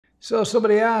So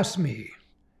somebody asked me,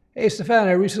 hey, Stefan,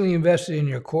 I recently invested in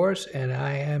your course and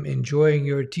I am enjoying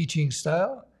your teaching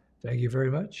style. Thank you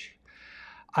very much.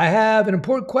 I have an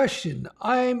important question.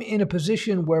 I'm in a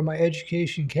position where my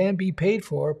education can be paid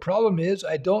for. Problem is,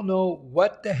 I don't know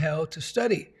what the hell to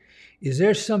study. Is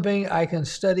there something I can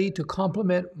study to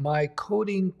complement my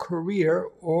coding career?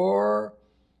 Or,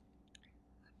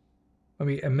 let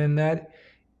me amend that.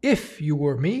 If you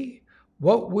were me,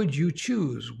 what would you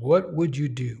choose? What would you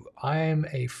do? I'm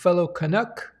a fellow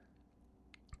Canuck.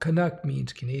 Canuck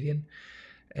means Canadian.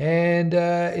 And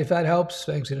if that helps,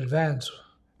 thanks in advance.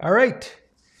 All right.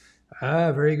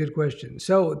 Very good question.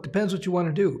 So it depends what you want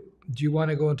to do. Do you want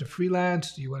to go into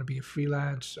freelance? Do you want to be a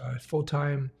freelance,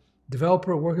 full-time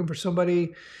developer working for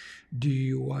somebody? Do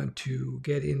you want to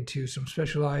get into some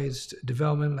specialized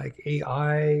development like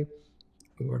AI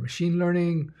or machine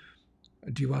learning?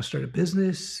 Do you want to start a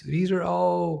business? These are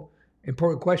all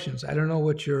important questions. I don't know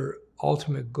what your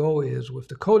ultimate goal is with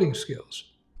the coding skills.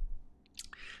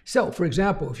 So, for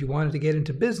example, if you wanted to get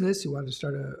into business, you wanted to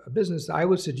start a business, I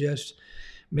would suggest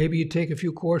maybe you take a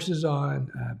few courses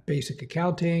on basic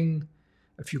accounting,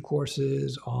 a few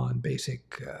courses on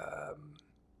basic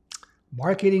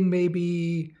marketing,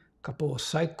 maybe a couple of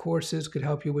psych courses could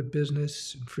help you with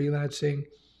business and freelancing.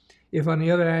 If, on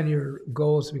the other hand, your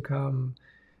goal is to become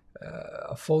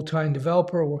a full-time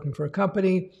developer working for a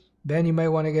company, then you might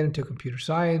want to get into computer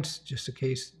science, just in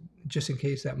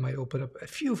case that might open up a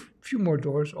few more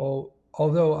doors.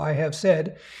 Although I have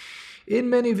said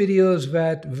in many videos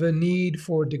that the need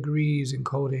for degrees in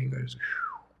coding is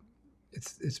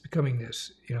it's becoming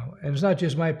this, and it's not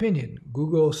just my opinion.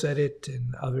 Google said it,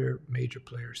 and other major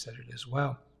players said it as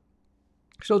well.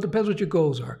 So it depends what your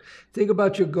goals are. Think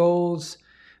about your goals.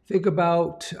 Think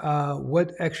about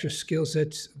what extra skill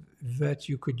sets that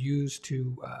you could use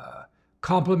to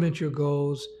complement your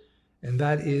goals, and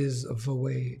that is the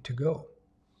way to go.